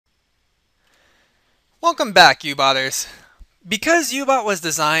Welcome back, UBotters. Because UBot was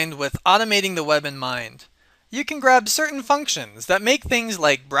designed with automating the web in mind, you can grab certain functions that make things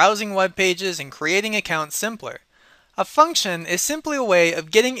like browsing web pages and creating accounts simpler. A function is simply a way of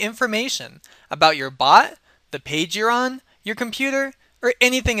getting information about your bot, the page you're on, your computer, or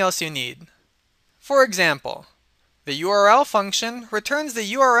anything else you need. For example, the URL function returns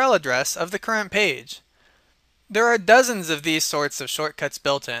the URL address of the current page. There are dozens of these sorts of shortcuts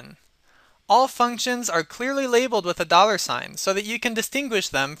built in. All functions are clearly labeled with a $sign so that you can distinguish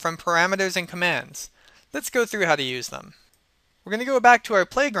them from parameters and commands. Let's go through how to use them. We're going to go back to our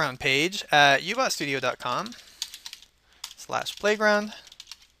playground page at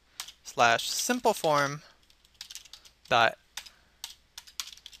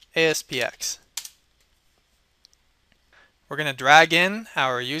ubotstudio.com/playground/simpleform.aspx. We're going to drag in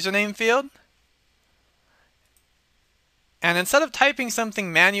our username field. And instead of typing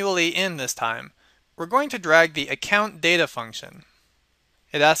something manually in this time, we're going to drag the account data function.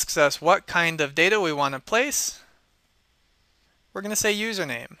 It asks us what kind of data we want to place. We're going to say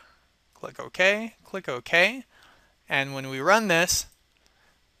username. Click OK, click OK. And when we run this,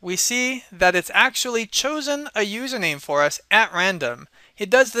 we see that it's actually chosen a username for us at random. It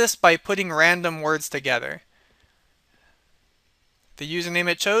does this by putting random words together. The username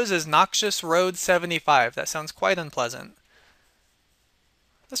it chose is Noxious Road 75. That sounds quite unpleasant.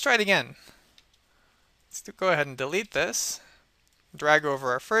 Let's try it again. Let's go ahead and delete this. Drag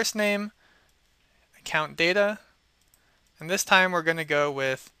over our first name, account data, and this time we're going to go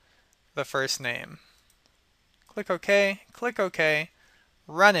with the first name. Click OK,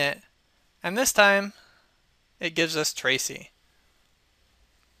 run it, and this time it gives us Tracy.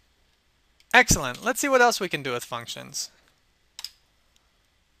 Excellent. Let's see what else we can do with functions.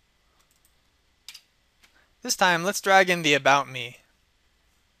 This time let's drag in the About Me.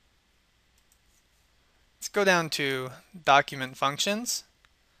 Let's go down to Document Functions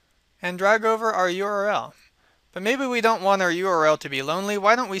and drag over our URL. But maybe we don't want our URL to be lonely.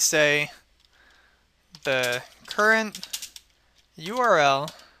 Why don't we say the current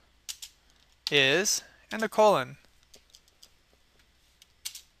URL is, and a colon.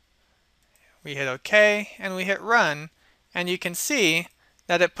 We hit OK and we hit Run, and you can see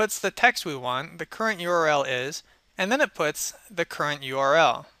that it puts the text we want, the current URL is, and then it puts the current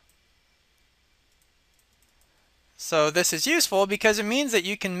URL. So this is useful because it means that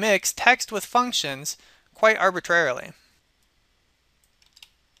you can mix text with functions quite arbitrarily.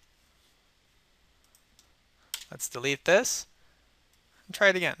 Let's delete this and try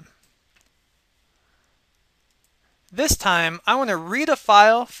it again. This time I want to read a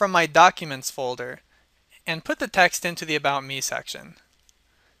file from my Documents folder and put the text into the About Me section.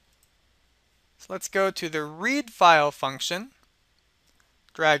 So let's go to the Read File function,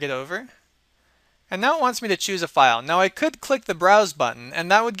 drag it over. And now it wants me to choose a file. Now I could click the Browse button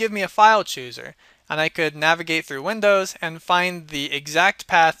and that would give me a file chooser. And I could navigate through Windows and find the exact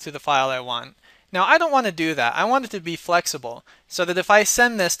path to the file I want. Now I don't want to do that. I want it to be flexible so that if I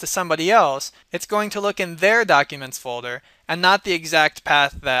send this to somebody else, it's going to look in their Documents folder and not the exact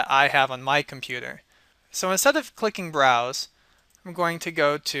path that I have on my computer. So instead of clicking Browse, I'm going to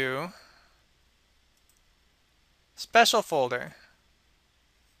go to Special Folder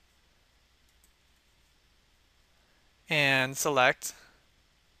and select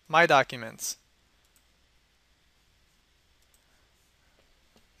My Documents.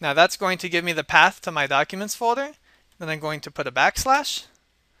 Now that's going to give me the path to my Documents folder. Then I'm going to put a backslash,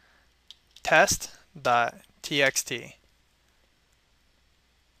 test.txt.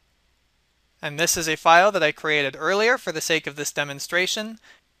 And this is a file that I created earlier for the sake of this demonstration.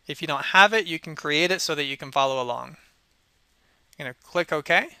 If you don't have it, you can create it so that you can follow along. I'm going to click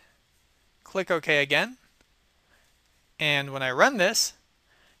OK again. And when I run this,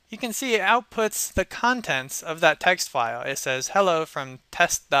 you can see it outputs the contents of that text file. It says hello from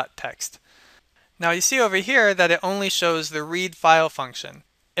test.txt. Now you see over here that it only shows the read file function.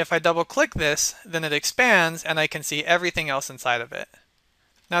 If I double click this, then it expands and I can see everything else inside of it.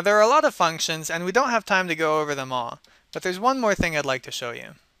 Now there are a lot of functions and we don't have time to go over them all, but there's one more thing I'd like to show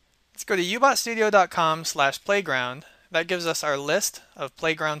you. Let's go to ubotstudio.com/playground. That gives us our list of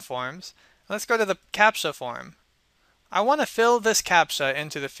playground forms. Let's go to the CAPTCHA form. I want to fill this CAPTCHA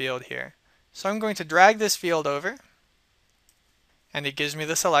into the field here. So I'm going to drag this field over, and it gives me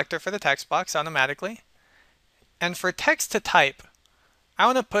the selector for the text box automatically. And for text to type, I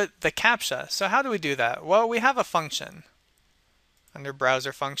want to put the CAPTCHA. So how do we do that? Well, we have a function. Under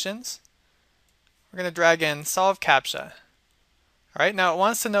Browser Functions, we're going to drag in Solve CAPTCHA. Alright, now it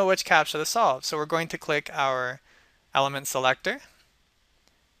wants to know which CAPTCHA to solve. So we're going to click our element selector.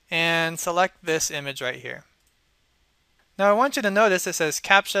 And and select this image right here. Now I want you to notice it says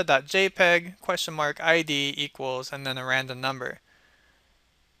captcha.jpg ID equals and then a random number.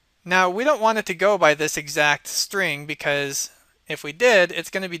 Now we don't want it to go by this exact string because if we did, it's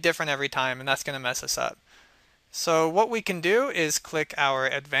going to be different every time and that's going to mess us up. So what we can do is click our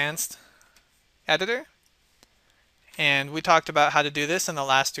advanced editor, and we talked about how to do this in the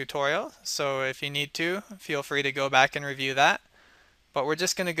last tutorial, so if you need to, feel free to go back and review that. But we're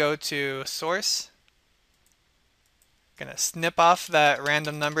just going to go to source, going to snip off that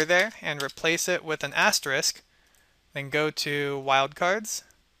random number there and replace it with an asterisk, then go to wildcards.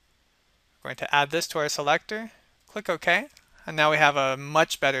 We're going to add this to our selector, click OK, and now we have a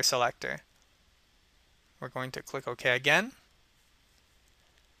much better selector. We're going to click OK again,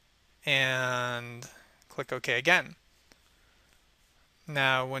 and click OK again.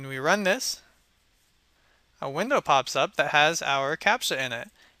 Now when we run this, a window pops up that has our CAPTCHA in it,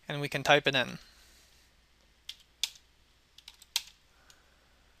 and we can type it in.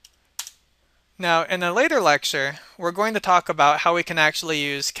 Now in a later lecture, we're going to talk about how we can actually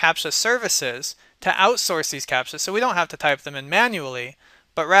use CAPTCHA services to outsource these CAPTCHAs so we don't have to type them in manually,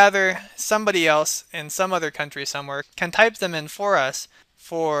 but rather somebody else in some other country somewhere can type them in for us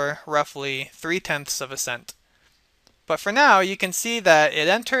for roughly 3/10 of a cent. But for now, you can see that it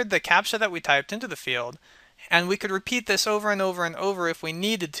entered the CAPTCHA that we typed into the field, and we could repeat this over and over and over if we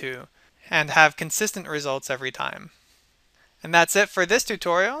needed to, and have consistent results every time. And that's it for this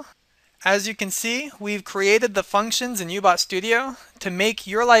tutorial. As you can see, we've created the functions in UBot Studio to make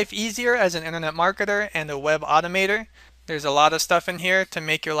your life easier as an internet marketer and a web automator. There's a lot of stuff in here to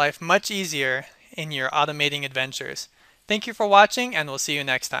make your life much easier in your automating adventures. Thank you for watching, and we'll see you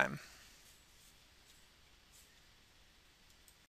next time.